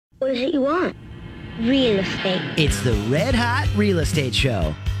What is it you want? Real estate. It's the Red Hot Real Estate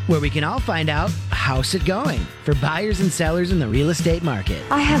Show, where we can all find out how's it going for buyers and sellers in the real estate market.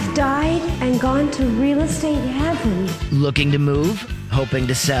 I have died and gone to real estate heaven. Looking to move? Hoping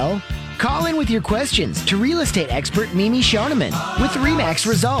to sell? Call in with your questions to real estate expert Mimi Shoneman with RE/MAX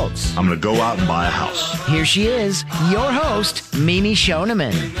Results. I'm going to go out and buy a house. Here she is, your host, Mimi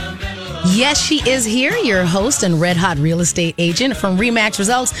Shoneman. Yes, she is here, your host and red hot real estate agent from RE/MAX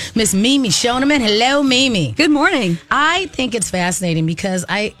Results, Miss Mimi Shoneman. Hello, Mimi. Good morning. I think it's fascinating because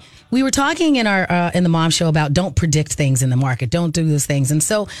we were talking in our in the mom show about don't predict things in the market, don't do those things, and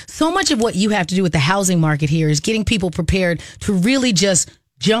so much of what you have to do with the housing market here is getting people prepared to really just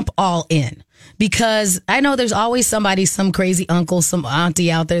jump all in. Because I know there's always somebody, some crazy uncle, some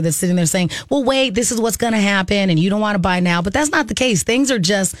auntie out there that's sitting there saying, well, wait, this is what's going to happen and you don't want to buy now. But that's not the case. Things are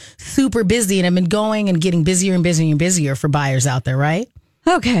just super busy and have been going and getting busier and busier and busier for buyers out there, right?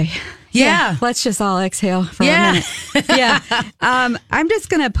 Okay. Yeah. Let's just all exhale for a minute. Yeah. I'm just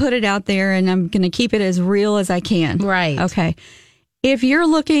going to put it out there and I'm going to keep it as real as I can. Right. Okay. If you're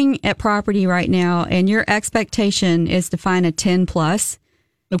looking at property right now and your expectation is to find a 10 plus.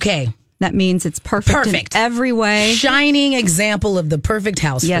 Okay. That means it's perfect in every way. Shining example of the perfect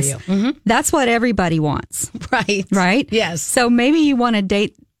house for you. Mm-hmm. That's what everybody wants. Right. Right? Yes. So maybe you want to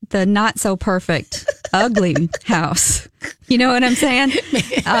date the not so perfect, ugly house. You know what I'm saying?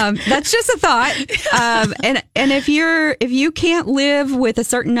 That's just a thought. And if you can't live with a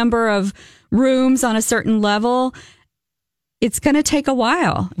certain number of rooms on a certain level, it's going to take a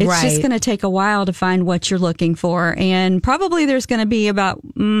while. It's just going to take a while to find what you're looking for. And probably there's going to be about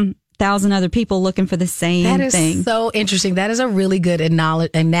 1,000 other people looking for the same thing. That is so interesting. That is a really good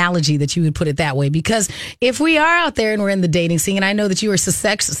analogy that you would put it that way. Because if we are out there and we're in the dating scene, and I know that you are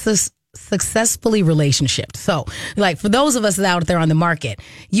successfully relationshiped. So, like, for those of us out there on the market,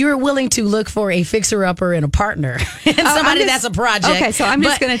 you're willing to look for a fixer-upper and a partner and somebody that's a project. Okay, so I'm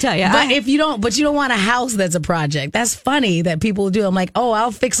just going to tell you. But if you don't want a house that's a project. That's funny that people do. I'm like, oh,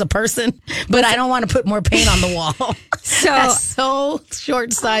 I'll fix a person, but I don't want to put more paint on the wall. That's so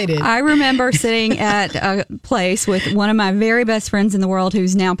short-sighted. I remember sitting at a place with one of my very best friends in the world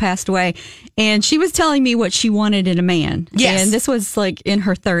who's now passed away, and she was telling me what she wanted in a man. Yes. And this was like in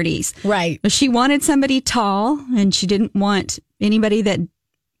her 30s. Right. She wanted somebody tall, and she didn't want anybody that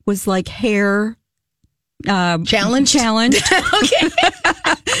was like hair challenged. Okay.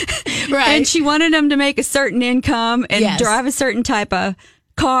 Right. And she wanted him to make a certain income and drive a certain type of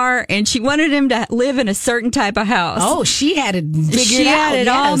car, and she wanted him to live in a certain type of house. Oh, she had it figured out. She had it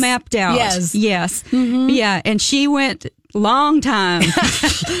all mapped out. Yes. Mm-hmm. Yeah. And she went long time,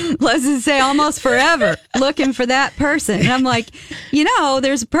 let's just say almost forever, looking for that person. And I'm like,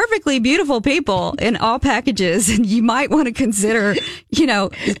 there's perfectly beautiful people in all packages, and you might want to consider,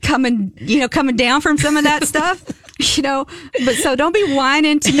 coming down from some of that stuff. But so don't be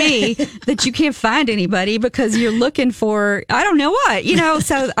whining to me that you can't find anybody because you're looking for, I don't know what,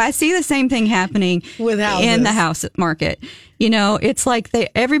 so I see the same thing happening with houses. In the house market. It's like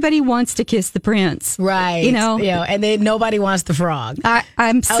everybody wants to kiss the prince. Right. And then nobody wants the frog.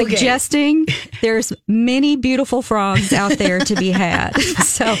 I'm suggesting there's many beautiful frogs out there to be had.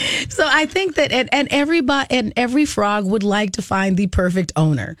 So I think that, and every frog would like to find the perfect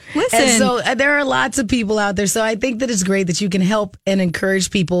owner. Listen. And so there are lots of people out there. So I think that it's great that you can help and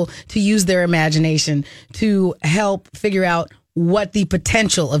encourage people to use their imagination to help figure out what the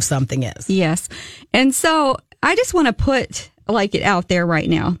potential of something is. Yes. And so I just want to put it out there right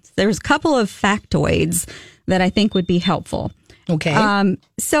now. There's a couple of factoids that I think would be helpful. Okay.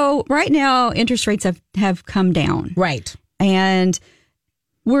 So right now, interest rates have come down. Right. And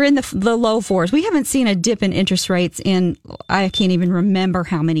we're in the low fours. We haven't seen a dip in interest rates in, I can't even remember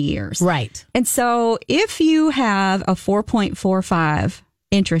how many years. Right. And so if you have a 4.45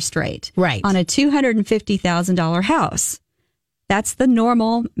 interest rate on a $250,000 house, that's the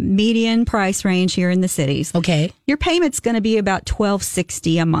normal median price range here in the cities. Okay. Your payment's going to be about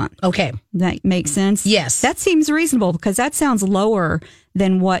 $1,260 a month. Okay. That makes sense? Yes. That seems reasonable because that sounds lower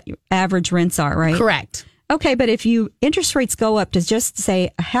than what average rents are, right? Correct. Okay, but if interest rates go up to just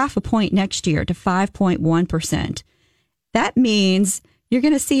say a half a point next year to 5.1%, that means you're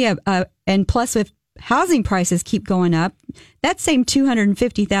going to see and plus if housing prices keep going up, that same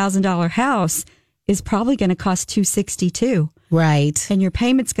 $250,000 house is probably going to cost $262. Right. And your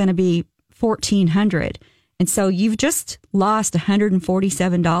payment's going to be $1,400. And so you've just lost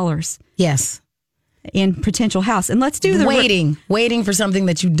 $147. Yes. In potential house. And let's do the waiting for something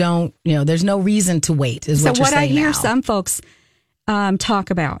that you don't, there's no reason to wait is what you're saying. So what I hear now. some folks talk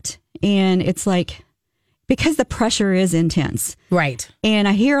about, and it's like because the pressure is intense. Right. And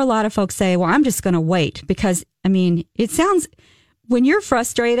I hear a lot of folks say, well, I'm just going to wait because, I mean, it sounds, when you're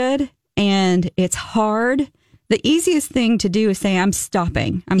frustrated and it's hard, the easiest thing to do is say, I'm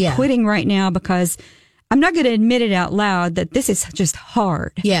stopping. I'm quitting right now because I'm not going to admit it out loud that this is just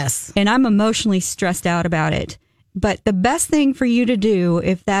hard. Yes. And I'm emotionally stressed out about it. But the best thing for you to do,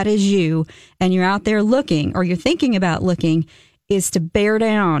 if that is you and you're out there looking or you're thinking about looking, is to bear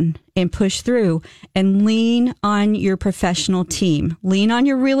down and push through and lean on your professional team. Lean on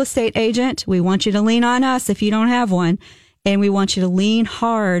your real estate agent. We want you to lean on us if you don't have one. And we want you to lean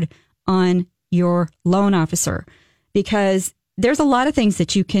hard on your loan officer, because there's a lot of things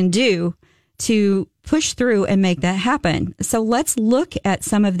that you can do to push through and make that happen. So let's look at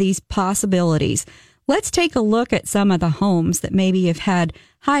some of these possibilities. Let's take a look at some of the homes that maybe have had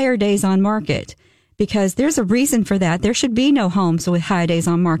higher days on market, because there's a reason for that. There should be no homes with high days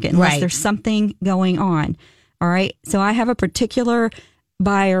on market unless there's something going on. All right. So I have a particular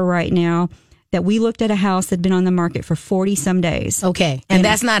buyer right now that we looked at a house that had been on the market for 40 some days. Okay. And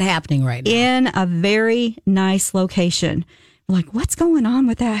that's not happening right now. In a very nice location. We're like, what's going on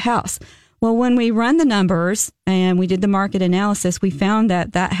with that house? Well, when we run the numbers and we did the market analysis, we found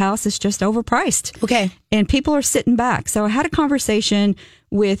that that house is just overpriced. Okay. And people are sitting back. So I had a conversation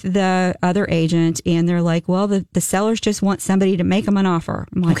with the other agent and they're like, well, the sellers just want somebody to make them an offer.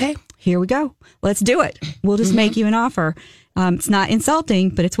 I'm like, okay, here we go. Let's do it. We'll just make you an offer. It's not insulting,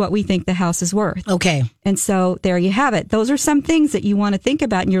 but it's what we think the house is worth. Okay. And so there you have it. Those are some things that you want to think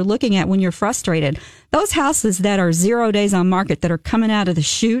about and you're looking at when you're frustrated. Those houses that are 0 days on market that are coming out of the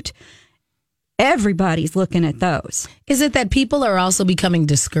chute, everybody's looking at those. Is it that people are also becoming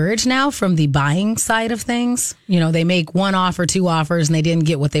discouraged now from the buying side of things? You know, they make one offer, two offers, and they didn't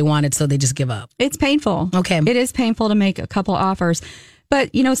get what they wanted, so they just give up. It's painful. Okay. It is painful to make a couple offers.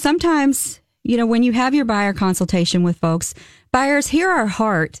 But, you know, sometimes, you know, when you have your buyer consultation with folks, buyers, hear our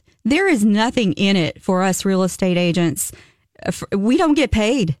heart. There is nothing in it for us real estate agents. We don't get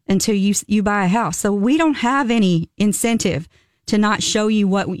paid until you buy a house. So we don't have any incentive to not show you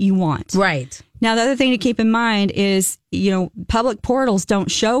what you want. Right. Now, the other thing to keep in mind is, you know, public portals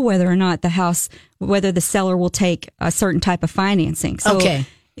don't show whether or not the house, whether the seller will take a certain type of financing. So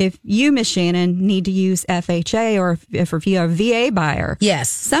if you, Miss Shannon, need to use FHA or if you're a VA buyer,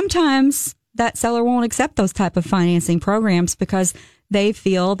 yes, sometimes that seller won't accept those type of financing programs because they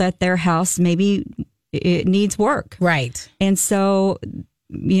feel that their house maybe it needs work. Right. And so,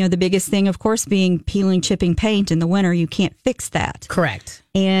 you know, the biggest thing, of course, being peeling, chipping paint in the winter, you can't fix that. Correct.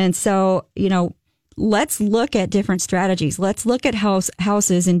 And so, you know, let's look at different strategies. Let's look at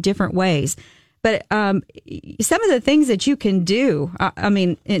houses in different ways. But some of the things that you can do, I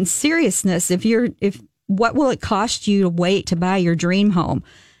mean, in seriousness, if what will it cost you to wait to buy your dream home?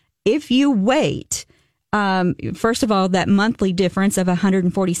 If you wait, first of all, that monthly difference of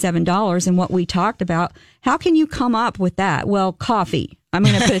 $147 and what we talked about, how can you come up with that? Well, coffee. I'm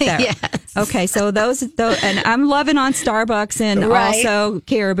going to put it there. Yes. Okay. So those, and I'm loving on Starbucks and also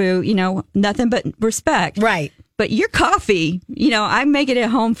Caribou, you know, nothing but respect. Right. But your coffee, you know, I make it at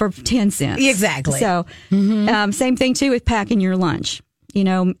home for 10 cents. Exactly. So same thing too with packing your lunch. You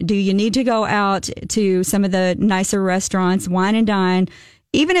know, do you need to go out to some of the nicer restaurants, wine and dine?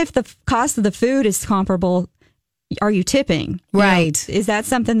 Even if the cost of the food is comparable, are you tipping? Right. You know, is that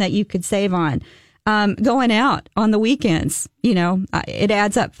something that you could save on? Going out on the weekends, you know, it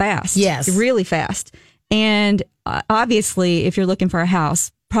adds up fast. Yes. Really fast. And obviously, if you're looking for a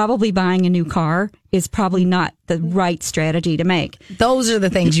house, probably buying a new car is probably not the right strategy to make. Those are the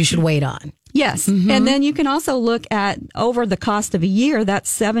things you should wait on. Yes. And then you can also look at over the cost of a year,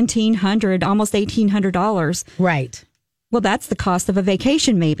 that's $1,700, almost $1,800. Right. Well, that's the cost of a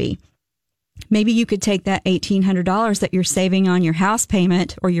vacation, maybe. Maybe you could take that $1,800 that you're saving on your house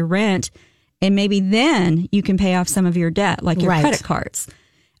payment or your rent, and maybe then you can pay off some of your debt, like your credit cards.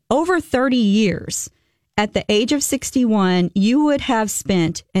 Over 30 years, at the age of 61, you would have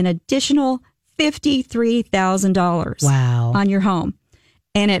spent an additional $53,000 on your home.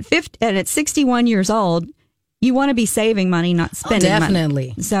 And at 61 years old, you want to be saving money, not spending definitely.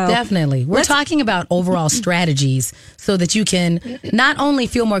 money. So definitely. We're talking about overall strategies so that you can not only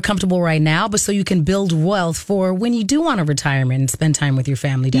feel more comfortable right now, but so you can build wealth for when you do want a retirement and spend time with your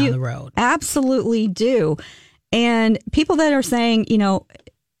family down the road. Absolutely do. And people that are saying, you know,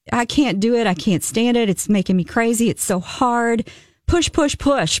 I can't do it. I can't stand it. It's making me crazy. It's so hard. Push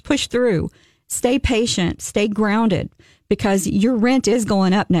through. Stay patient. Stay grounded. Because your rent is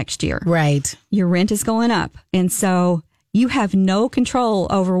going up next year. Right. Your rent is going up. And so you have no control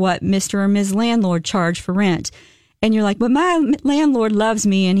over what Mr. or Ms. Landlord charge for rent. And you're like, but my landlord loves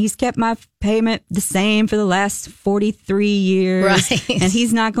me and he's kept my payment the same for the last 43 years. Right. And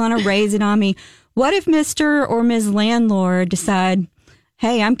he's not going to raise it on me. What if Mr. or Ms. Landlord decide,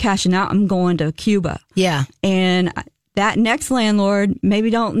 hey, I'm cashing out, I'm going to Cuba. Yeah. And that next landlord maybe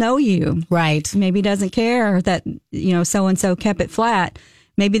don't know you. Right. Maybe doesn't care that, so-and-so kept it flat.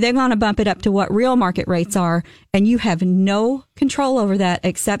 Maybe they're going to bump it up to what real market rates are. And you have no control over that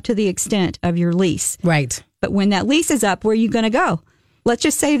except to the extent of your lease. Right. But when that lease is up, where are you going to go? Let's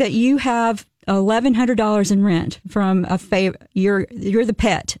just say that you have $1,100 in rent from you're the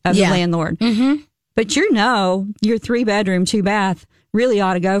pet of the landlord. Mm-hmm. But your 3-bedroom, 2-bath really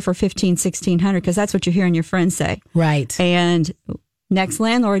ought to go for $1,500-$1,600 because that's what you're hearing your friends say. Right. And next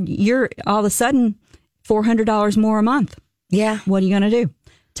landlord, you're all of a sudden $400 more a month. Yeah. What are you going to do?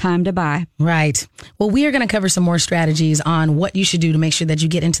 Time to buy. Right. Well, we are going to cover some more strategies on what you should do to make sure that you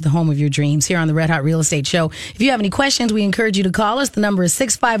get into the home of your dreams here on the Red Hot Real Estate Show. If you have any questions, we encourage you to call us. The number is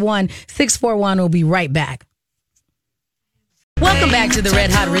 651-641. We'll be right back. Welcome back to the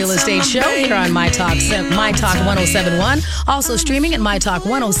Red Hot Real Estate Show here on My Talk 1071. Also streaming at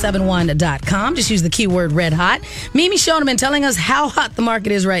mytalk1071.com. Just use the keyword Red Hot. Mimi Shoneman telling us how hot the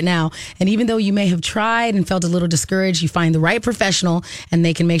market is right now. And even though you may have tried and felt a little discouraged, you find the right professional and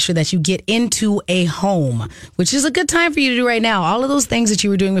they can make sure that you get into a home, which is a good time for you to do right now. All of those things that you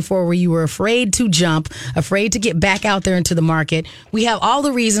were doing before where you were afraid to jump, afraid to get back out there into the market. We have all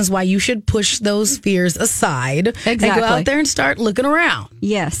the reasons why you should push those fears aside and go out there and start looking around.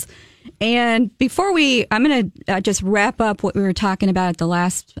 Yes. And before I'm going to just wrap up what we were talking about at the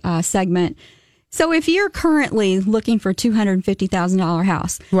last segment. So if you're currently looking for a $250,000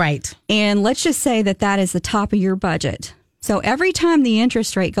 house. Right. And let's just say that is the top of your budget. So every time the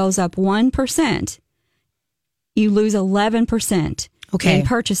interest rate goes up 1%, you lose 11% in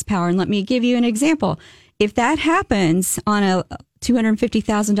purchase power. And let me give you an example. If that happens on a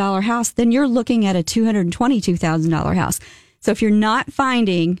 $250,000 house, then you're looking at a $222,000 house. So if you're not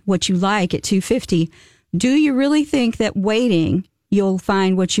finding what you like at $250,000, do you really think that waiting, you'll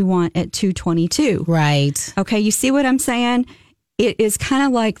find what you want at $222,000? Right. Okay, you see what I'm saying? It is kind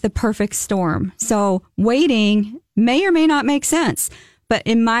of like the perfect storm. So waiting may or may not make sense. But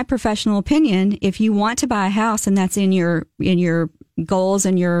in my professional opinion, if you want to buy a house and that's in your goals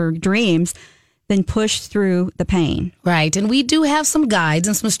and your dreams, then push through the pain. Right. And we do have some guides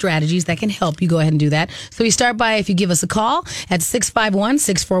and some strategies that can help you go ahead and do that. So you start by, if you give us a call at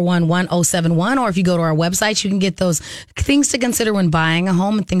 651-641-1071, or if you go to our website, you can get those things to consider when buying a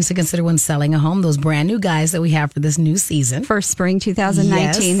home and things to consider when selling a home, those brand new guides that we have for this new season. For spring 2019.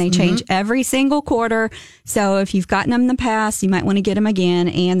 Yes. They change every single quarter. So if you've gotten them in the past, you might want to get them again.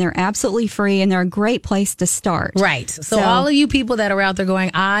 And they're absolutely free and they're a great place to start. Right. So all of you people that are out there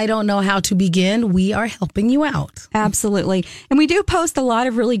going, I don't know how to begin, we are helping you out. Absolutely. And we do post a lot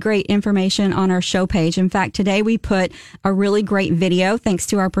of really great information on our show page. In fact, today we put a really great video, thanks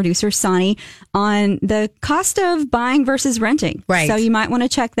to our producer, Sonny, on the cost of buying versus renting. Right. So you might want to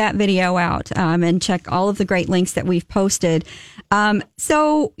check that video out and check all of the great links that we've posted.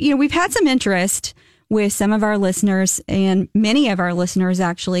 So, we've had some interest with some of our listeners and many of our listeners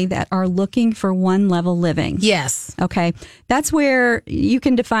actually that are looking for one level living. Yes. Okay. That's where you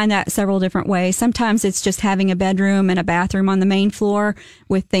can define that several different ways. Sometimes it's just having a bedroom and a bathroom on the main floor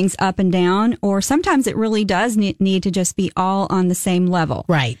with things up and down, or sometimes it really does need to just be all on the same level.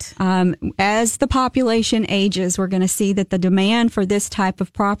 Right. As the population ages, we're going to see that the demand for this type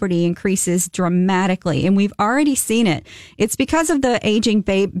of property increases dramatically. And we've already seen it. It's because of the aging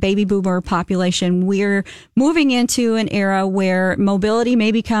baby boomer population. We're moving into an era where mobility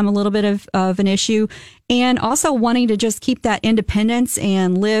may become a little bit of an issue, and also wanting to just keep that independence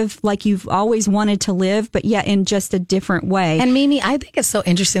and live like you've always wanted to live, but yet in just a different way. And Mimi, I think it's so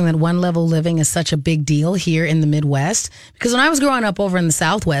interesting that one level living is such a big deal here in the Midwest, because when I was growing up over in the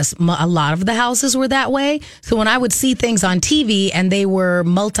Southwest, a lot of the houses were that way. So when I would see things on TV and they were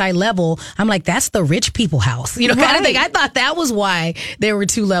multi-level, I'm like, that's the rich people house, kind of thing. I thought that was why there were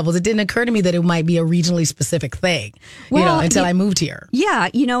two levels. It didn't occur to me that it might be a regionally specific thing, until I moved here. Yeah,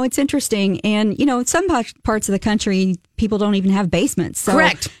 it's interesting. And, some parts of the country, people don't even have basements. So,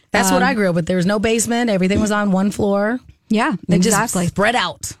 correct. That's what I grew up with. There was no basement. Everything was on one floor. Yeah, exactly. Just spread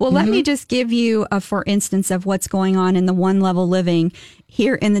out. Well, let me just give you for instance of what's going on in the one level living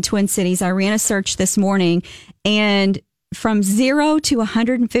here in the Twin Cities. I ran a search this morning, and from $0 to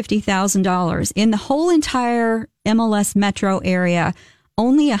 $150,000 in the whole entire MLS metro area,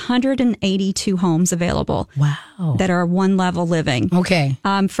 only 182 homes available. Wow. That are one level living. Okay.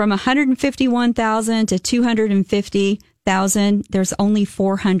 From 151,000 to 250,000, there's only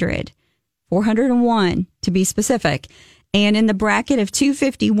 400 401 to be specific. And in the bracket of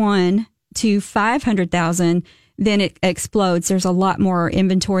 251 to 500,000, then it explodes. There's a lot more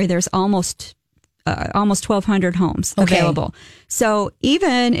inventory. There's almost 1,200 homes available. So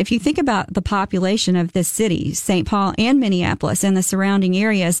even if you think about the population of this city, St. Paul and Minneapolis and the surrounding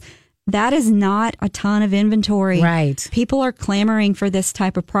areas, that is not a ton of inventory. Right. People are clamoring for this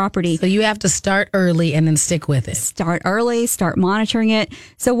type of property. So you have to start early and then stick with it. Start early, start monitoring it.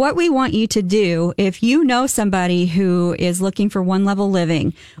 So what we want you to do, if you know somebody who is looking for one level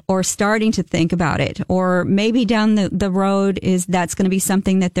living or starting to think about it, or maybe down the road that's going to be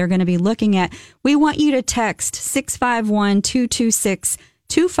something that they're going to be looking at, we want you to text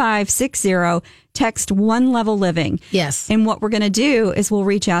 651-226-2560. Text One Level Living. Yes. And what we're going to do is we'll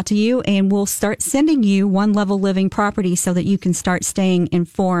reach out to you and we'll start sending you One Level Living property so that you can start staying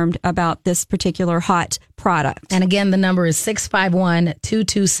informed about this particular hot product. And again, the number is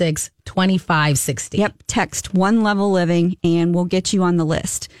 651-226-2560. Yep. Text One Level Living and we'll get you on the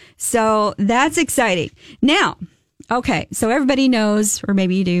list. So that's exciting. Now, okay, so everybody knows, or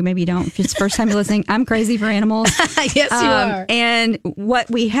maybe you do, maybe you don't. If it's the first time you're listening, I'm crazy for animals. Yes, you are. And what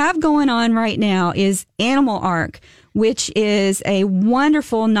we have going on right now is Animal Ark, which is a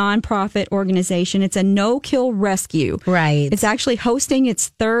wonderful nonprofit organization. It's a no-kill rescue. Right. It's actually hosting its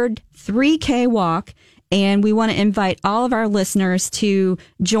third 3K walk. And we want to invite all of our listeners to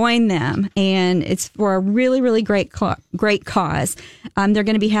join them. And it's for a really, really great cause. They're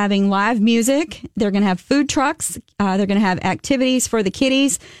going to be having live music. They're going to have food trucks. They're going to have activities for the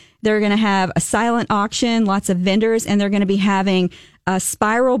kiddies. They're going to have a silent auction, lots of vendors, and they're going to be having a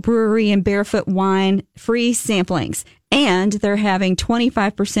Spiral Brewery and Barefoot Wine free samplings. And they're having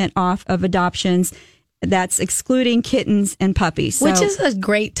 25% off of adoptions. That's excluding kittens and puppies. Which is a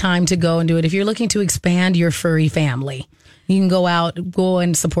great time to go and do it. If you're looking to expand your furry family, you can go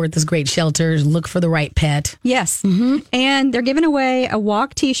and support this great shelter, look for the right pet. Yes. Mm-hmm. And they're giving away a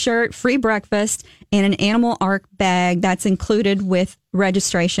walk t-shirt, free breakfast, and an Animal Ark bag that's included with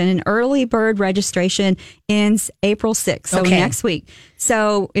registration. And early bird registration ends April 6th, so next week.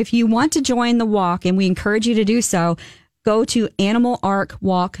 So if you want to join the walk, and we encourage you to do so, go to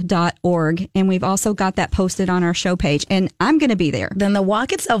animalarkwalk.org. And we've also got that posted on our show page. And I'm going to be there. Then the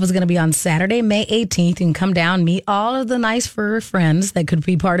walk itself is going to be on Saturday, May 18th. You can come down, meet all of the nice fur friends that could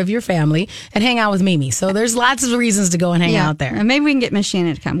be part of your family, and hang out with Mimi. So there's lots of reasons to go and hang out there. And maybe we can get Miss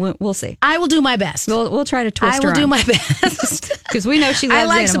Shannon to come. We'll see. I will do my best. We'll try to twist her I will do my best. Because we know she loves I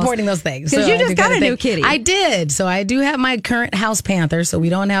like animals. supporting those things. Because you just got a new kitty. I did. So I do have my current house panther. So we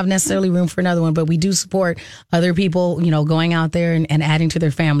don't have necessarily room for another one, but we do support other people, going out there and adding to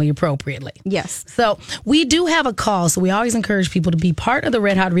their family appropriately. Yes. So we do have a call. So we always encourage people to be part of the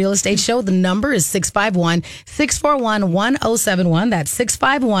Red Hot Real Estate Show. The number is 651-641-1071. That's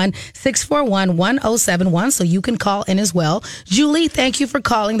 651-641-1071. So you can call in as well. Julie, thank you for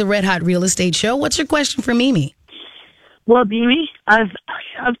calling the Red Hot Real Estate Show. What's your question for Mimi? Well, Mimi, I've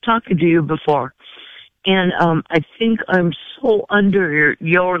talked to you before, and I think I'm so under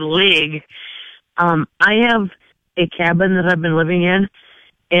your league. I have a cabin that I've been living in,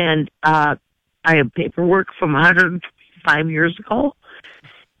 and I have paperwork from 105 years ago,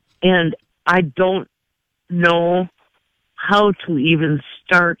 and I don't know how to even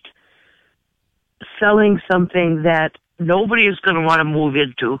start selling something that nobody is going to want to move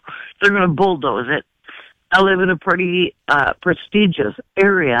into. They're going to bulldoze it. I live in a pretty prestigious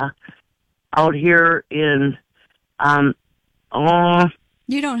area out here in,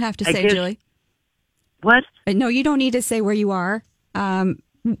 you don't have to say, Julie. What? No, you don't need to say where you are.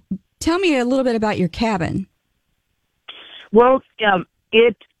 Tell me a little bit about your cabin. Well, I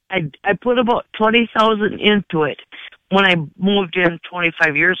put about $20,000 into it when I moved in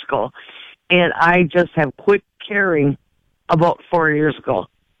 25 years ago, and I just have quit caring about 4 years ago.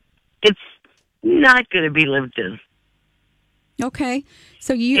 It's not going to be lived in. Okay,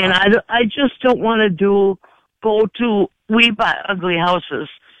 so you and I just don't want to go to We Buy Ugly Houses.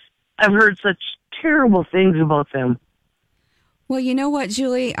 I've heard such terrible things about them. Well, you know what,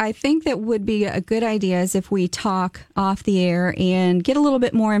 Julie? I think that would be a good idea is if we talk off the air and get a little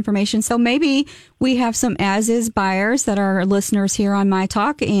bit more information. So maybe we have some as-is buyers that are listeners here on My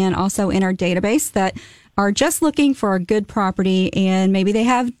Talk and also in our database that are just looking for a good property, and maybe they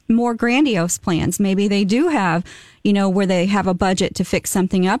have more grandiose plans. Maybe they do have, where they have a budget to fix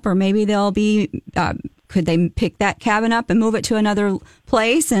something up, or maybe they'll be, could they pick that cabin up and move it to another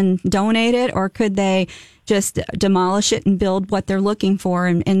place and donate it, or could they just demolish it and build what they're looking for.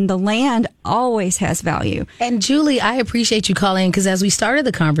 And the land always has value. And Julie, I appreciate you calling because as we started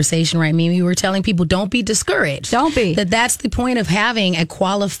the conversation, right, Mimi, we were telling people don't be discouraged. Don't be. That's the point of having a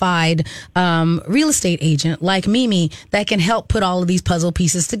qualified real estate agent like Mimi that can help put all of these puzzle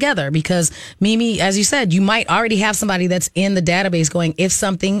pieces together. Because Mimi, as you said, you might already have somebody that's in the database going, if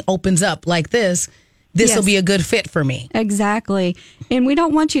something opens up like this will Yes. be a good fit for me. Exactly. And we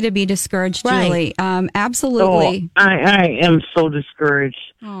don't want you to be discouraged, Right. Julie. Absolutely. I am so discouraged.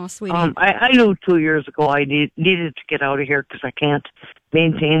 Oh, sweetie. I knew 2 years ago I needed to get out of here because I can't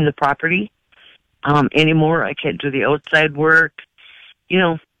maintain the property anymore. I can't do the outside work. You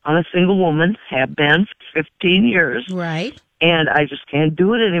know, I'm a single woman, have been for 15 years, Right. and I just can't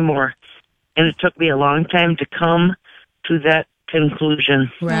do it anymore. And it took me a long time to come to that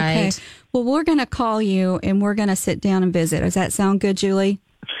conclusion. Right. Okay. Well, we're going to call you and we're going to sit down and visit. Does that sound good, Julie?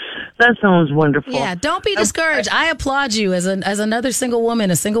 That sounds wonderful. Yeah, don't be discouraged. I applaud you as another single woman,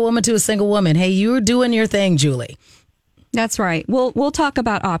 a single woman to a single woman. Hey, you're doing your thing, Julie. That's right. We'll talk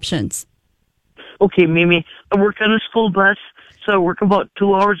about options. Okay, Mimi, I work on a school bus, so I work about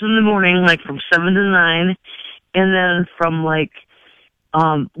 2 hours in the morning, like from 7 to 9, and then from like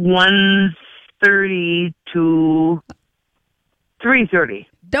 1:30 to 3:30.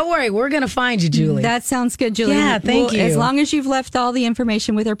 Don't worry, we're going to find you, Julie. That sounds good, Julie. Yeah, thank you. As long as you've left all the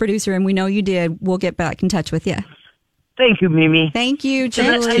information with our producer, and we know you did, we'll get back in touch with you. Thank you, Mimi. Thank you, And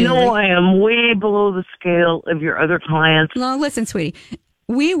Julie. I know I am way below the scale of your other clients. No, listen, sweetie.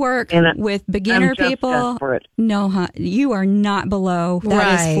 We work And with beginner I'm just people. desperate. No, you are not below.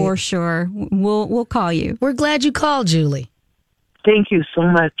 That is Right. for sure. We'll call you. We're glad you called, Julie. Thank you so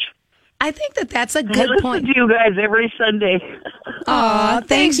much. I think that's a I good listen point. to you guys every Sunday. Aw, thanks,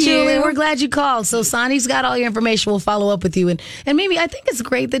 thank you. Julie. We're glad you called. So Sonny's got all your information. We'll follow up with you. And maybe I think it's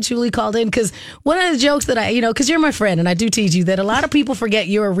great that Julie called in because one of the jokes that because you're my friend and I do teach you that a lot of people forget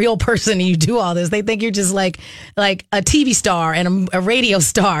you're a real person and you do all this. They think you're just like a TV star and a radio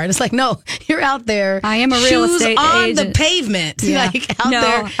star. And it's like, no, you're out there. I am a real shoes estate on agent. the pavement. Yeah. Like out No,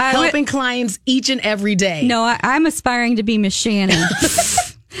 there I would- helping clients each and every day. No, I'm aspiring to be Miss Shannon.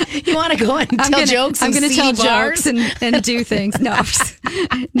 You want to go and tell jokes? I'm going to tell jokes and do things. No,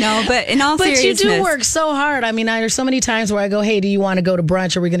 no, but in all But you seriousness, do work so hard. I mean, there's so many times where I go, hey, do you want to go to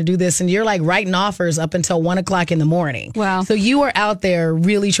brunch? Are we going to do this? And you're like writing offers up until 1:00 in the morning. Wow. So you are out there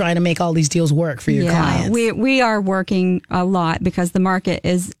really trying to make all these deals work for your clients. We are working a lot because the market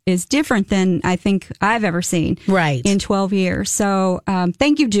is different than I think I've ever seen. Right. In 12 years. So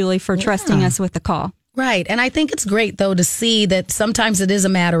thank you, Julie, for trusting us with the call. Right. And I think it's great, though, to see that sometimes it is a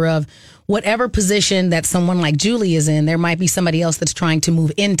matter of whatever position that someone like Julie is in, there might be somebody else that's trying to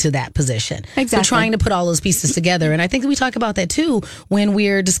move into that position. Exactly. So trying to put all those pieces together. And I think we talk about that, too, when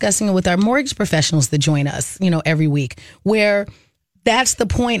we're discussing it with our mortgage professionals that join us, every week, where that's the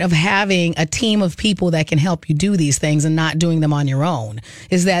point of having a team of people that can help you do these things and not doing them on your own,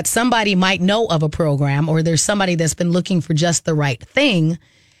 is that somebody might know of a program or there's somebody that's been looking for just the right thing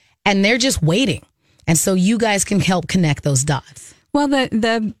and they're just waiting. And so you guys can help connect those dots. Well,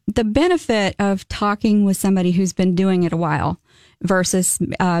 the benefit of talking with somebody who's been doing it a while versus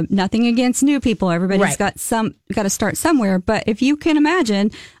nothing against new people. Everybody's Right. got to start somewhere. But if you can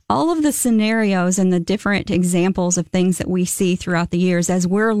imagine all of the scenarios and the different examples of things that we see throughout the years as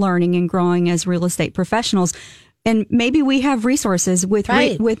we're learning and growing as real estate professionals. And maybe we have resources with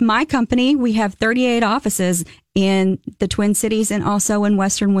my company. We have 38 offices in the Twin Cities and also in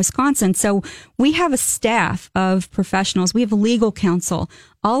Western Wisconsin. So we have a staff of professionals. We have legal counsel,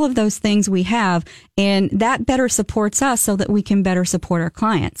 all of those things we have, and that better supports us so that we can better support our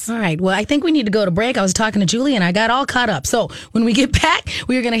clients. All right. Well, I think we need to go to break. I was talking to Julie and I got all caught up. So when we get back,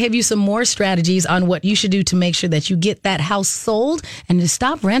 we are going to give you some more strategies on what you should do to make sure that you get that house sold and to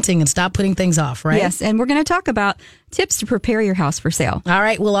stop renting and stop putting things off, right? Yes, and we're going to talk about tips to prepare your house for sale. All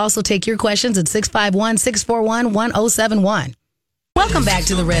right. We'll also take your questions at 651-641-1071. Welcome back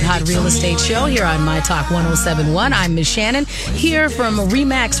to the Red Hot Real Estate Show here on My Talk 1071. I'm Miss Shannon here from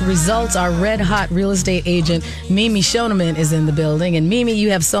Remax Results. Our Red Hot Real Estate agent, Mimi Shoneman, is in the building. And Mimi,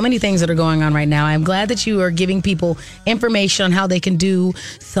 you have so many things that are going on right now. I'm glad that you are giving people information on how they can do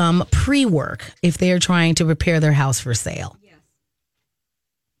some pre-work if they are trying to prepare their house for sale.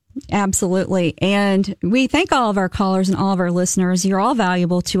 Absolutely. And we thank all of our callers and all of our listeners. You're all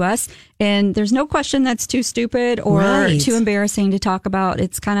valuable to us. And there's no question that's too stupid or Right. too embarrassing to talk about.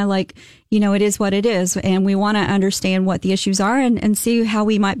 It's kind of like, it is what it is. And we want to understand what the issues are and see how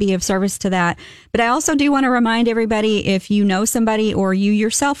we might be of service to that. But I also do want to remind everybody, if you know somebody or you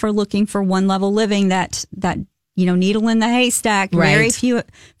yourself are looking for one level living, that needle in the haystack, Right. very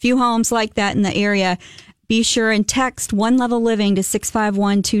few homes like that in the area. be sure and text One Level Living to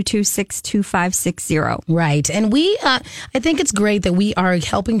 651-226-2560. Right. And I think it's great that we are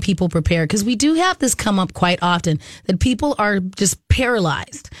helping people prepare, because we do have this come up quite often, that people are just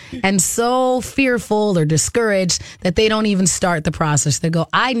paralyzed and so fearful or discouraged that they don't even start the process. They go,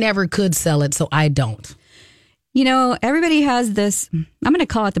 I never could sell it, so I don't. You know, everybody has this, I'm going to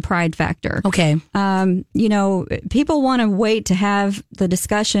call it the pride factor. Okay. You know, people want to wait to have the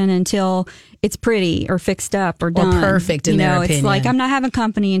discussion until it's pretty or fixed up or done. Or perfect in their opinion. It's like, I'm not having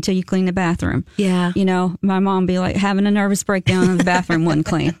company until you clean the bathroom. Yeah. You know, my mom be like having a nervous breakdown in the bathroom wasn't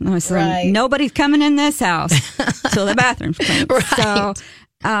clean. I was like, Right. nobody's coming in this house till the bathroom's clean. Right. So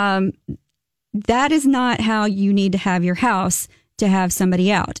that is not how you need to have your house to have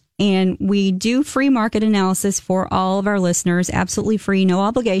somebody out. And we do free market analysis for all of our listeners, absolutely free, no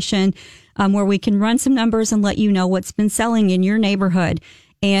obligation, where we can run some numbers and let you know what's been selling in your neighborhood.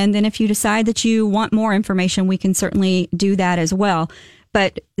 And then if you decide that you want more information, we can certainly do that as well.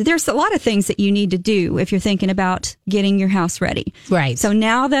 But there's a lot of things that you need to do if you're thinking about getting your house ready. Right. So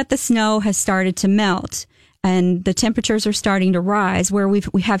now that the snow has started to melt and the temperatures are starting to rise, where we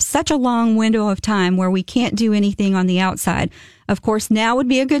have such a long window of time where we can't do anything on the outside. Of course, now would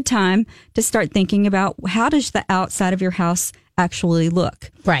be a good time to start thinking about, how does the outside of your house actually look?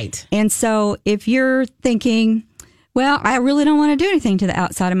 Right. And so if you're thinking, well, I really don't want to do anything to the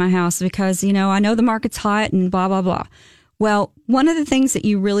outside of my house because, you know, I know the market's hot and blah, blah, blah. Well, one of the things that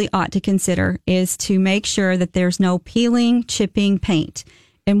you really ought to consider is to make sure that there's no peeling, chipping paint.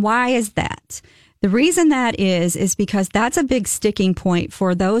 And why is that? The reason that is because that's a big sticking point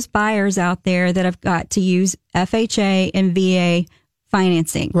for those buyers out there that have got to use FHA and VA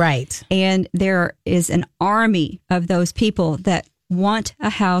financing. Right. And there is an army of those people that want a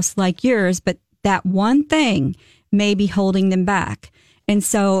house like yours, but that one thing may be holding them back. And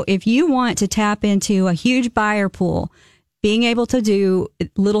so if you want to tap into a huge buyer pool, being able to do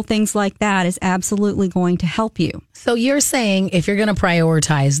little things like that is absolutely going to help you. So you're saying if you're going to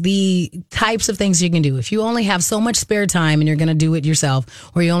prioritize the types of things you can do, if you only have so much spare time and you're going to do it yourself,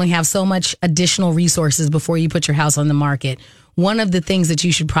 or you only have so much additional resources before you put your house on the market, one of the things that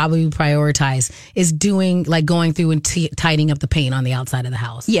you should probably prioritize is going through and tidying up the paint on the outside of the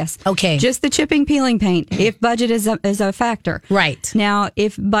house. Yes. Okay. Just the chipping, peeling paint, if budget is a factor. Right. Now,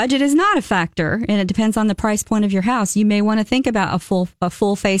 if budget is not a factor, and it depends on the price point of your house, you may want to think about a full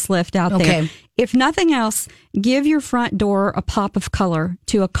facelift out there. If nothing else, give your front door a pop of color,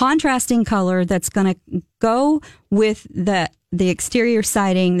 to a contrasting color that's going to go with the exterior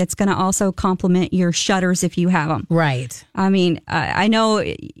siding, that's going to also complement your shutters if you have them. Right. I mean, I know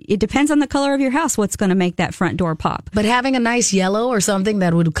it depends on the color of your house what's going to make that front door pop. But having a nice yellow or something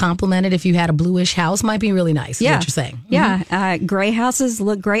that would complement it if you had a bluish house might be really nice, is what you're saying. Yeah. Gray houses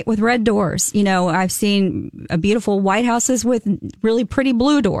look great with red doors. You know, I've seen beautiful white houses with really pretty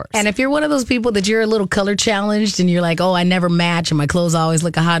blue doors. And if you're one of those people that you're a little color challenged and you're like, oh, I never match and my clothes always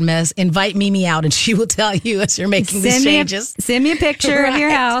look a hot mess, invite Mimi out and she will tell you as you're making these changes. Send me a picture of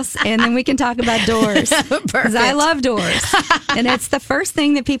your house and then we can talk about doors. Because I love doors. And it's the first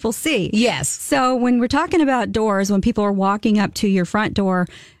thing that people see. Yes. So when we're talking about doors, when people are walking up to your front door,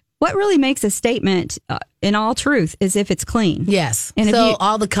 what really makes a statement, in all truth, is if it's clean. Yes. And so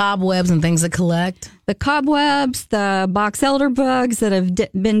all the cobwebs and things that collect. The cobwebs, the box elder bugs that have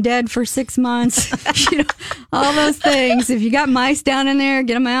been dead for 6 months, you know, all those things. If you got mice down in there,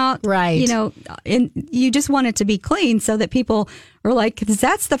 get them out. Right. You know, and you just want it to be clean so that people are like, because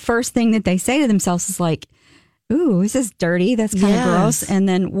that's the first thing that they say to themselves is like, ooh, this is dirty. That's kind of gross. And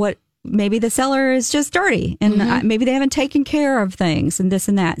then maybe the seller is just dirty and maybe they haven't taken care of things and this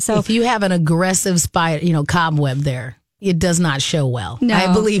and that. So if you have an aggressive cobweb there, it does not show well. No.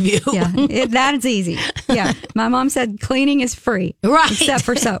 I believe you. Yeah, that is easy. Yeah. My mom said cleaning is free. Right. Except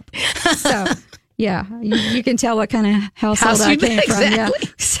for soap. So, yeah, you can tell what kind of household I came from. Yeah.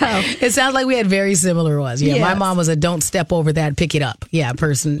 So it sounds like we had very similar ones. Yeah. Yes. My mom was a don't step over that, pick it up. Yeah.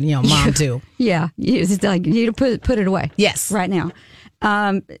 Person, mom too. Yeah. It's like you need to put it away. Yes. Right now.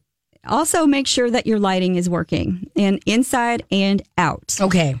 Also, make sure that your lighting is working and inside and out.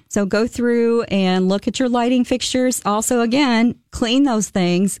 Okay. So go through and look at your lighting fixtures. Also, again, clean those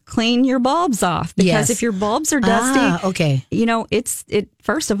things. Clean your bulbs off because if your bulbs are dusty, okay. You know,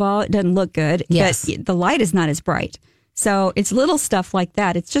 first of all, it doesn't look good. Yes. But the light is not as bright. So it's little stuff like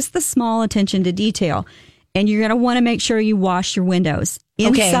that. It's just the small attention to detail. And you're going to want to make sure you wash your windows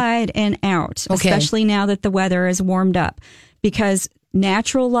inside and out, especially now that the weather is warmed up, because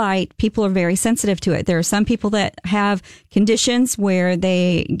natural light, people are very sensitive to it. There are some people that have conditions where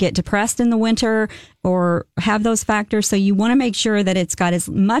they get depressed in the winter or have those factors. So you want to make sure that it's got as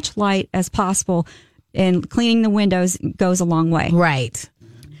much light as possible and cleaning the windows goes a long way. Right.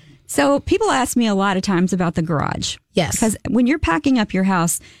 So people ask me a lot of times about the garage. Yes. Because when you're packing up your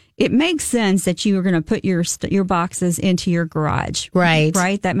house, it makes sense that you are going to put your boxes into your garage. Right.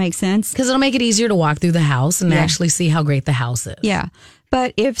 Right? That makes sense? Because it'll make it easier to walk through the house and actually see how great the house is. Yeah.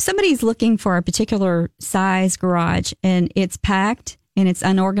 But if somebody's looking for a particular size garage and it's packed and it's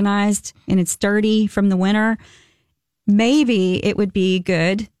unorganized and it's dirty from the winter, maybe it would be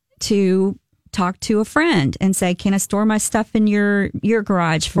good to talk to a friend and say, can I store my stuff in your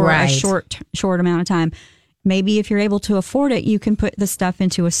garage for a short amount of time? Maybe if you're able to afford it, you can put the stuff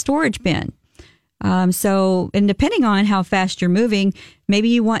into a storage bin. And depending on how fast you're moving, maybe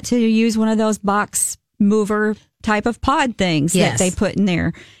you want to use one of those box mover type of pod things that they put in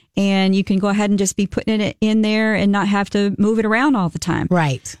there. And you can go ahead and just be putting it in there and not have to move it around all the time.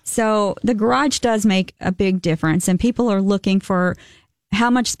 Right. So the garage does make a big difference, and people are looking for how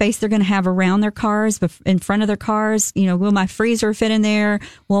much space they're going to have around their cars, in front of their cars. You know, will my freezer fit in there?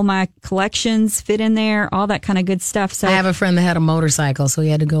 Will my collections fit in there? All that kind of good stuff. So I have a friend that had a motorcycle, so he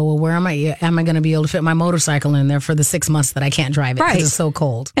had to go, well, where am I going to be able to fit my motorcycle in there for the 6 months that I can't drive it because it's so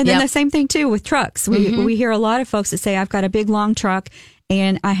cold? And then the same thing too with trucks. We hear a lot of folks that say, I've got a big long truck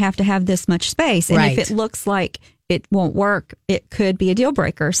and I have to have this much space. And if it looks like it won't work, it could be a deal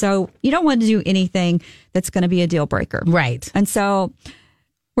breaker. So you don't want to do anything that's going to be a deal breaker. Right. And so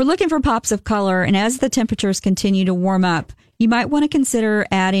we're looking for pops of color, and as the temperatures continue to warm up, you might want to consider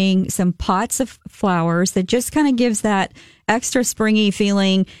adding some pots of flowers that just kind of gives that extra springy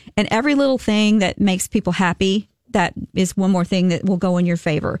feeling, and every little thing that makes people happy, that is one more thing that will go in your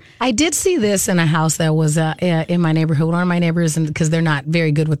favor. I did see this in a house that was in my neighborhood. One of my neighbors, because they're not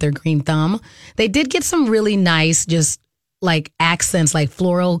very good with their green thumb, they did get some really nice, just like accents, like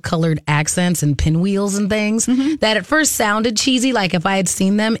floral colored accents and pinwheels and things that at first sounded cheesy. Like if I had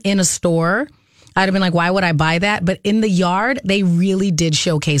seen them in a store, I'd have been like, why would I buy that? But in the yard, they really did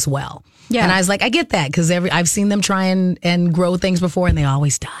showcase well. Yeah. And I was like, I get that, because I've seen them try and grow things before and they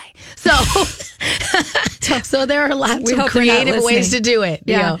always die. So so there are lots of creative ways to do it.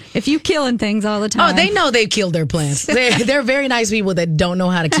 Yeah. You know? If you killing things all the time. Oh, they know they've killed their plants. They're very nice people that don't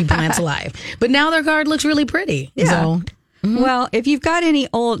know how to keep plants alive. But now their garden looks really pretty. Yeah. So, well, if you've got any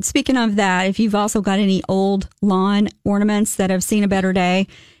speaking of that, if you've also got any old lawn ornaments that have seen a better day,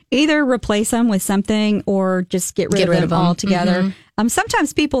 either replace them with something or just get rid of them altogether.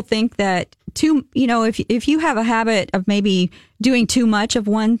 Sometimes people think that if you have a habit of maybe doing too much of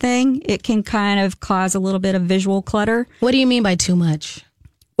one thing, it can kind of cause a little bit of visual clutter. What do you mean by too much?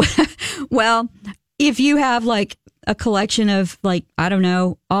 Well, if you have like a collection of, like, I don't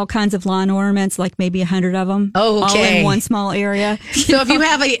know, all kinds of lawn ornaments, like maybe 100 of them, all in one small area. So if you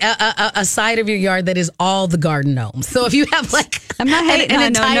have a side of your yard that is all the garden gnomes. So if you have like I'm not hating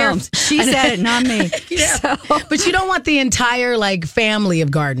on no gnomes. She said it, not me. Yeah. So. But you don't want the entire like family of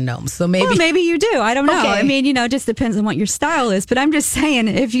garden gnomes. So maybe you do. I don't know. Okay. I mean, it just depends on what your style is. But I'm just saying,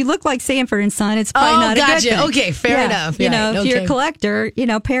 if you look like Sanford and Son, it's probably not a good thing. Okay, fair enough. If you're a collector,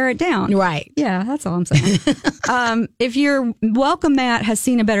 pare it down. Right. Yeah, that's all I'm saying. If your welcome mat has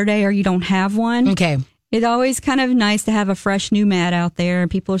seen a better day or you don't have one, okay, it's always kind of nice to have a fresh new mat out there and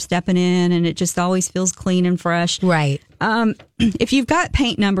people are stepping in and it just always feels clean and fresh. Right. If you've got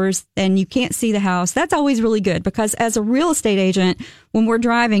paint numbers and you can't see the house, that's always really good, because as a real estate agent, when we're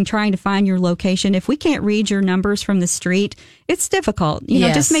driving trying to find your location, if we can't read your numbers from the street, it's difficult.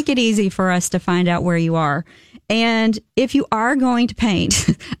 Just make it easy for us to find out where you are. And if you are going to paint,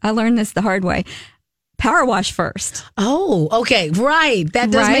 I learned this the hard way. Power wash first. Oh, okay. Right. That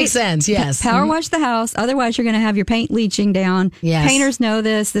does make sense. Yes. Power wash the house. Otherwise, you're going to have your paint leaching down. Yes. Painters know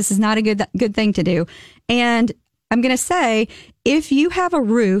this. This is not a good thing to do. And I'm going to say, if you have a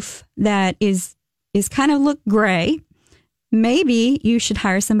roof that is kind of look gray, maybe you should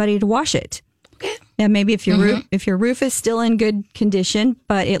hire somebody to wash it. Okay. And maybe if your roof is still in good condition,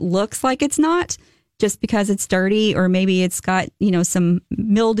 but it looks like it's not, just because it's dirty, or maybe it's got, some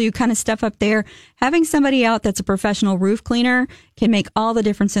mildew kind of stuff up there, having somebody out that's a professional roof cleaner can make all the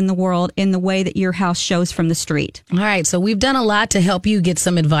difference in the world in the way that your house shows from the street. All right. So we've done a lot to help you get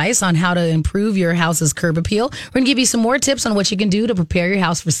some advice on how to improve your house's curb appeal. We're going to give you some more tips on what you can do to prepare your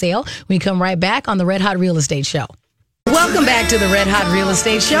house for sale when we come right back on the Red Hot Real Estate Show. Welcome back to the Red Hot Real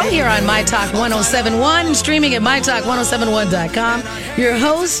Estate Show here on My Talk 1071, streaming at mytalk1071.com. Your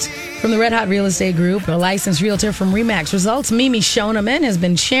host, From the Red Hot Real Estate Group, a licensed realtor from RE/MAX Results, Mimi Shoneman has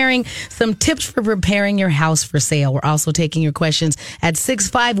been sharing some tips for preparing your house for sale. We're also taking your questions at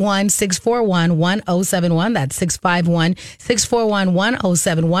 651-641-1071. That's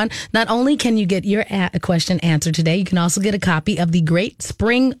 651-641-1071. Not only can you get your question answered today, you can also get a copy of the great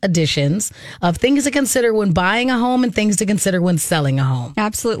spring editions of things to consider when buying a home and things to consider when selling a home.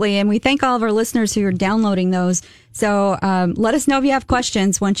 Absolutely. And we thank all of our listeners who are downloading those. So let us know if you have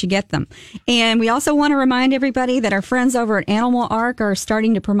questions once you get them. And we also want to remind everybody that our friends over at Animal Ark are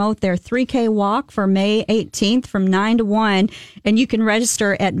starting to promote their 3K walk for May 18th from 9 to 1. And you can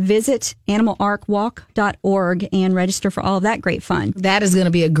register at visitanimalarkwalk.org and register for all of that great fun. That is going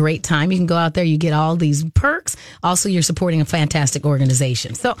to be a great time. You can go out there, you get all these perks. Also, you're supporting a fantastic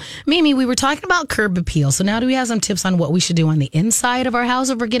organization. So, Mimi, we were talking about curb appeal. So now do we have some tips on what we should do on the inside of our house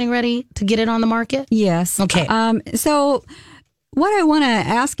if we're getting ready to get it on the market? Yes. Okay. So what I want to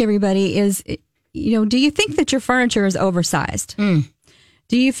ask everybody is, do you think that your furniture is oversized? Do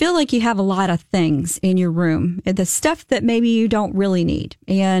you feel like you have a lot of things in your room, the stuff that maybe you don't really need?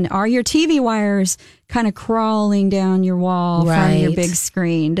 And are your TV wires kind of crawling down your wall from your big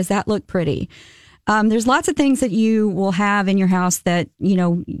screen? Does that look pretty? There's lots of things that you will have in your house that,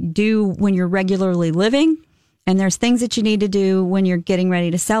 do when you're regularly living. And there's things that you need to do when you're getting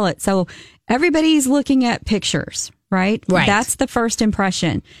ready to sell it. So everybody's looking at pictures, right? Right. That's the first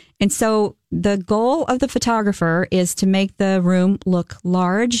impression. And so the goal of the photographer is to make the room look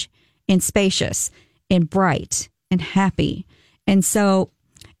large and spacious and bright and happy. And so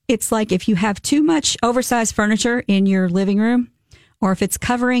it's like if you have too much oversized furniture in your living room, or if it's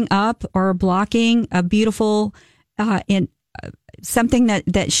covering up or blocking a beautiful something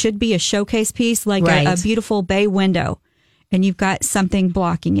that should be a showcase piece, like a beautiful bay window, and you've got something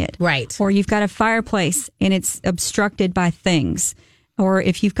blocking it. Right. Or you've got a fireplace and it's obstructed by things. Or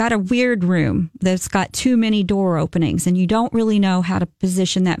if you've got a weird room that's got too many door openings and you don't really know how to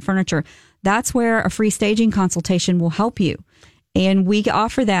position that furniture, that's where a free staging consultation will help you. And we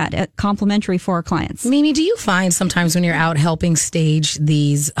offer that complimentary for our clients. Mimi, do you find sometimes when you're out helping stage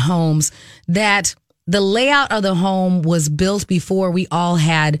these homes that the layout of the home was built before we all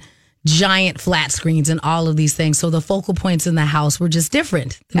had giant flat screens and all of these things? So the focal points in the house were just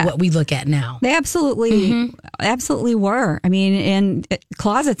different than what we look at now. They absolutely were. I mean, and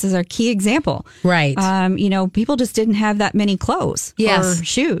closets is our key example. Right. People just didn't have that many clothes or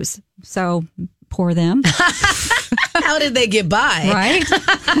shoes. So poor them. How did they get by? Right?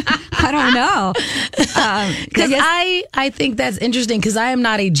 I don't know. Because I think that's interesting because I am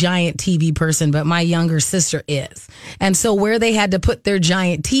not a giant TV person, but my younger sister is. And so where they had to put their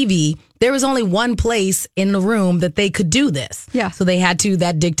giant TV, there was only one place in the room that they could do this. Yeah. So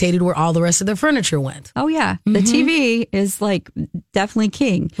that dictated where all the rest of their furniture went. Oh, yeah. The TV is definitely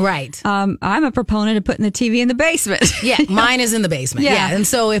king. Right. I'm a proponent of putting the TV in the basement. Yeah. Mine is in the basement. Yeah. And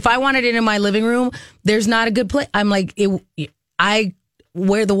so if I wanted it in my living room, there's not a good place. I'm like,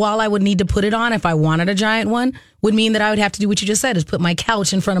 where the wall I would need to put it on if I wanted a giant one would mean that I would have to do what you just said, is put my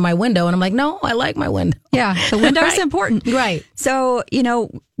couch in front of my window. And I'm like, no, I like my window. Yeah, the window is important. Right. So,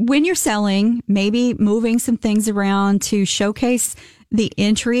 when you're selling, maybe moving some things around to showcase the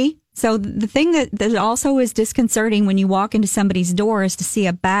entry. So the thing that also is disconcerting when you walk into somebody's door is to see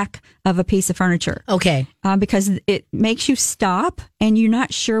a back of a piece of furniture. Okay. Because it makes you stop and you're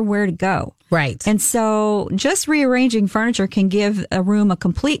not sure where to go. Right. And so just rearranging furniture can give a room a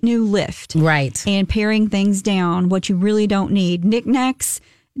complete new lift. Right. And paring things down, what you really don't need. Knickknacks,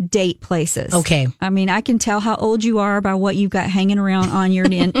 date places. Okay. I mean, I can tell how old you are by what you've got hanging around on your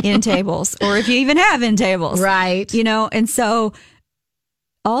end tables, or if you even have end tables. Right. And so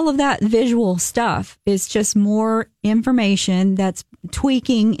all of that visual stuff is just more information that's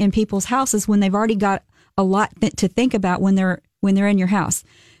tweaking in people's houses when they've already got a lot to think about when they're in your house.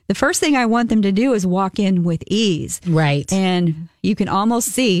 The first thing I want them to do is walk in with ease. Right. And you can almost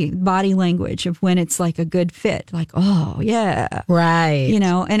see body language of when it's like a good fit. Like, oh, yeah. Right.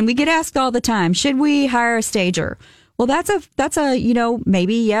 And we get asked all the time, should we hire a stager? Well, that's a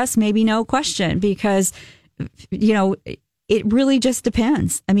maybe yes, maybe no question, because, it really just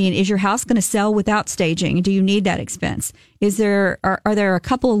depends. I mean, is your house going to sell without staging? Do you need that expense? Are there a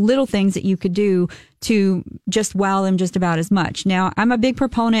couple of little things that you could do to just wow them just about as much? Now, I'm a big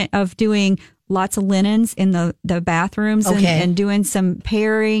proponent of doing lots of linens in the bathrooms and doing some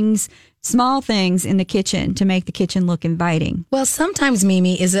pairings, small things in the kitchen to make the kitchen look inviting. Well, sometimes,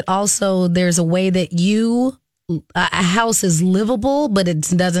 Mimi, is it also there's a way that a house is livable, but it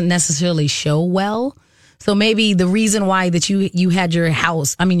doesn't necessarily show well? So maybe the reason why that you had your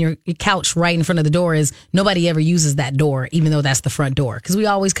couch right in front of the door is nobody ever uses that door, even though that's the front door, because we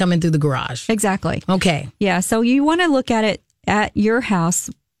always come in through the garage. Exactly. Okay. Yeah. So you want to look at it at your house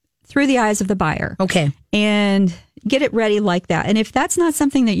through the eyes of the buyer. Okay. And get it ready like that. And if that's not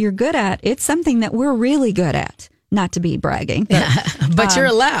something that you're good at, it's something that we're really good at. Not to be bragging. But you're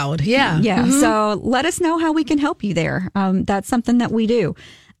allowed. Yeah. Yeah. So let us know how we can help you there. That's something that we do.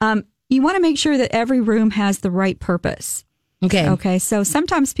 You want to make sure that every room has the right purpose. Okay. Okay. So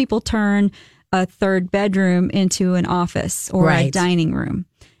sometimes people turn a third bedroom into an office or a dining room.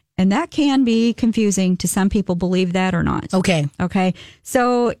 And that can be confusing to some people, believe that or not. Okay. Okay.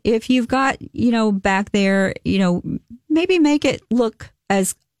 So if you've got, back there, maybe make it look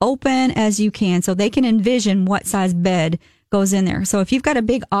as open as you can so they can envision what size bed goes in there. So if you've got a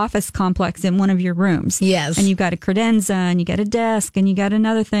big office complex in one of your rooms. Yes. And you've got a credenza and you got a desk and you got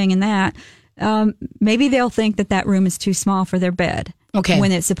another thing and that, maybe they'll think that room is too small for their bed. Okay.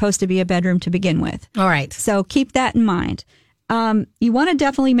 When it's supposed to be a bedroom to begin with. All right. So keep that in mind. You want to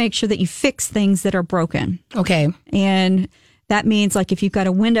definitely make sure that you fix things that are broken. Okay. And that means like if you've got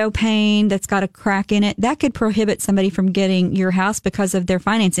a window pane that's got a crack in it, that could prohibit somebody from getting your house because of their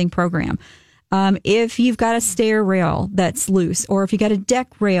financing program. If you've got a stair rail that's loose, or if you got a deck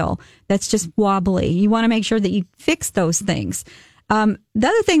rail that's just wobbly, you want to make sure that you fix those things. The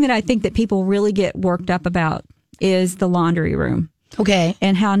other thing that I think that people really get worked up about is the laundry room. Okay.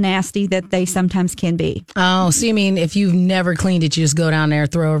 And how nasty that they sometimes can be. Oh, so you mean if you've never cleaned it, you just go down there,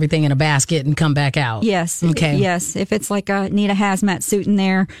 throw everything in a basket and come back out? Yes. Okay. Yes. If it's like need a hazmat suit in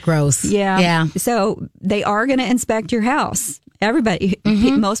there. Gross. Yeah. Yeah. So they are going to inspect your house. Everybody,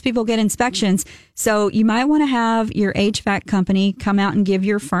 most people get inspections. So you might want to have your HVAC company come out and give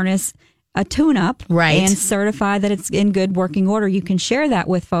your furnace a tune-up. Right. And certify that it's in good working order. You can share that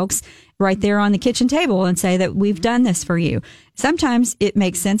with folks right there on the kitchen table and say that we've done this for you. Sometimes it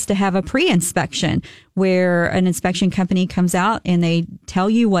makes sense to have a pre-inspection where an inspection company comes out and they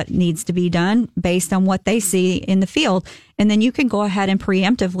tell you what needs to be done based on what they see in the field. And then you can go ahead and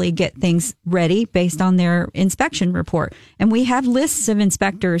preemptively get things ready based on their inspection report. And we have lists of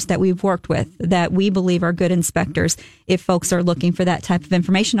inspectors that we've worked with that we believe are good inspectors. If folks are looking for that type of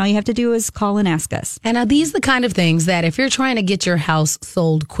information, all you have to do is call and ask us. And are these the kind of things that if you're trying to get your house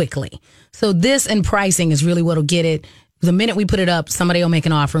sold quickly, so this and pricing is really what'll get it. The minute we put it up, somebody will make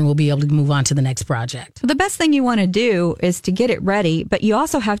an offer and we'll be able to move on to the next project. The best thing you want to do is to get it ready, but you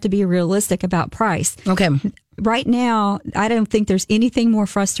also have to be realistic about price. Okay. Right now, I don't think there's anything more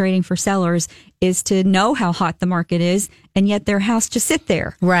frustrating for sellers is to know how hot the market is and yet their house just sit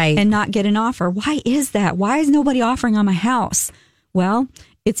there. Right. And not get an offer. Why is that? Why is nobody offering on my house? Well,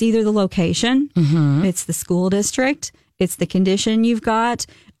 it's either the location, it's the school district, it's the condition you've got,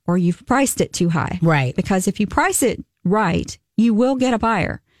 or you've priced it too high. Right. Because if you price it right, you will get a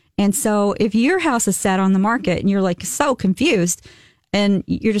buyer. And so if your house is sat on the market and you're like so confused and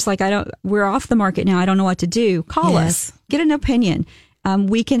you're just like, we're off the market now, I don't know what to do, call us, get an opinion.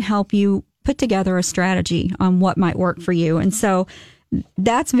 We can help you put together a strategy on what might work for you. And so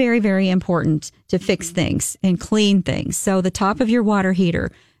that's very, very important to fix things and clean things. So the top of your water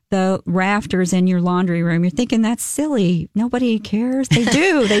heater, the rafters in your laundry room, you're thinking that's silly. Nobody cares. They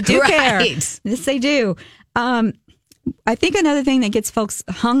do. They do care. Yes, they do. I think another thing that gets folks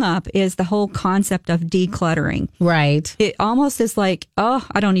hung up is the whole concept of decluttering. Right. It almost is like, oh,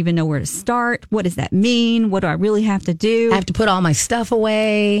 I don't even know where to start. What does that mean? What do I really have to do? I have to put all my stuff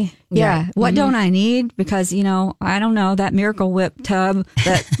away. Yeah. What don't I need? Because, I don't know, that Miracle Whip tub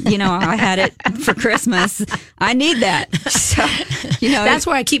that, I had it for Christmas. I need that. So, that's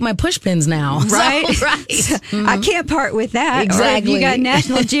where I keep my push pins now. Right. So, right. So I can't part with that. Exactly. Or if you got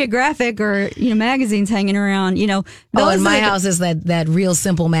National Geographic or, magazines hanging around, in my house is that Real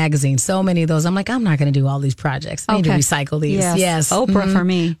Simple magazine. So many of those. I'm like, I'm not going to do all these projects. I need to recycle these. Yes. Oprah for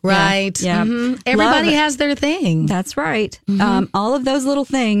me. Right. Yeah. Everybody has their thing. That's right. All of those little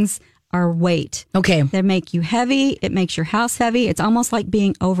things are weight. Okay. They make you heavy. It makes your house heavy. It's almost like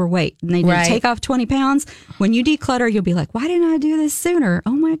being overweight. And they take off 20 pounds. When you declutter, you'll be like, why didn't I do this sooner?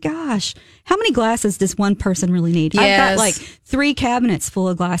 Oh my gosh. How many glasses does one person really need? Yes. I've got like 3 cabinets full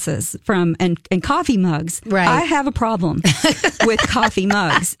of glasses and coffee mugs. Right. I have a problem with coffee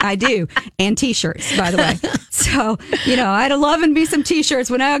mugs. I do. And t-shirts, by the way. So, I'd love and be some t-shirts.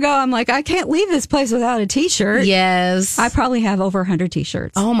 When I go, I'm like, I can't leave this place without a t-shirt. Yes. I probably have over 100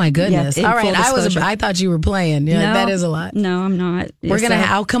 t-shirts. Oh my goodness. Yeah, all right. I thought you were playing. Yeah, no, that is a lot. No, I'm not.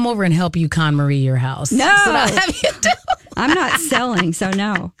 I'll come over and help you Con Marie your house. No. That's what I'll have you do. I'm not selling, so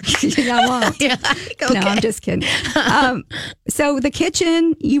no. I won't. Yeah. No, I'm just kidding. So the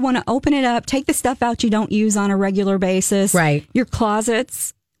kitchen, you want to open it up, take the stuff out you don't use on a regular basis. Right. Your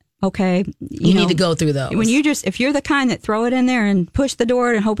closets. Okay. You need to go through those. If you're the kind that throw it in there and push the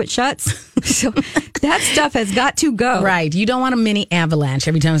door and hope it shuts, so that stuff has got to go. Right. You don't want a mini avalanche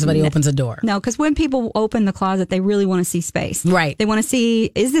every time somebody opens a door. No, because when people open the closet, they really want to see space. Right. They want to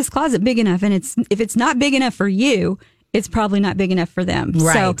see, is this closet big enough? And if it's not big enough for you, it's probably not big enough for them.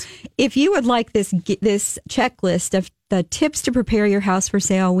 Right. So if you would like this checklist of the tips to prepare your house for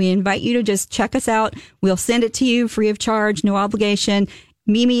sale, we invite you to just check us out. We'll send it to you free of charge, no obligation.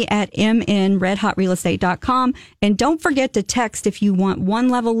 Mimi at mnredhotrealestate.com. And don't forget to text if you want one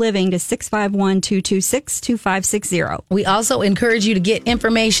level living to 651-226-2560. We also encourage you to get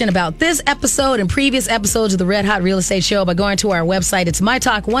information about this episode and previous episodes of the Red Hot Real Estate Show by going to our website. It's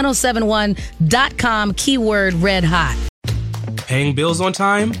mytalk1071.com, keyword Red Hot. Paying bills on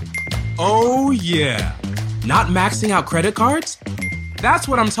time? Oh, yeah. Not maxing out credit cards? That's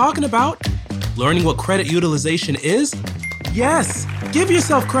what I'm talking about. Learning what credit utilization is? Yes, give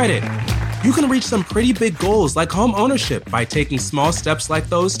yourself credit. You can reach some pretty big goals like home ownership by taking small steps like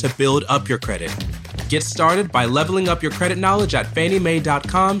those to build up your credit. Get started by leveling up your credit knowledge at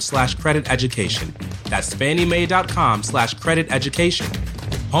fanniemae.com/credit education. That's fanniemae.com/credit education.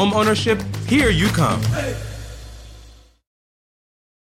 Home ownership, here you come.